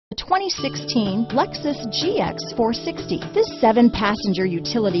2016 Lexus GX 460. This 7-passenger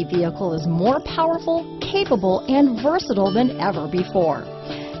utility vehicle is more powerful, capable, and versatile than ever before.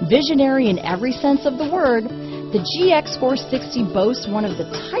 Visionary in every sense of the word, the GX 460 boasts one of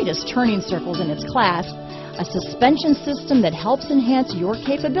the tightest turning circles in its class, a suspension system that helps enhance your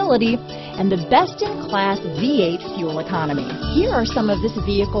capability, and the best-in-class V8 fuel economy. Here are some of this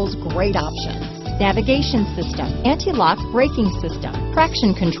vehicle's great options: navigation system, anti-lock braking system,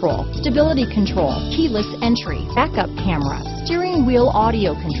 traction control, stability control, keyless entry, backup camera, steering wheel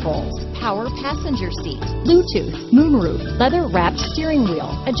audio controls, power passenger seat, Bluetooth, moonroof, leather-wrapped steering wheel,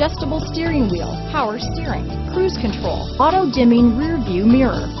 adjustable steering wheel, power steering, cruise control, auto-dimming rear-view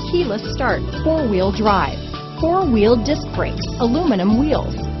mirror, keyless start, 4-wheel drive, 4-wheel disc brakes, aluminum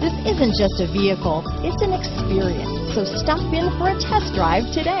wheels. This isn't just a vehicle, it's an experience. So stop in for a test drive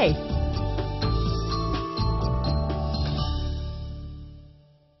today.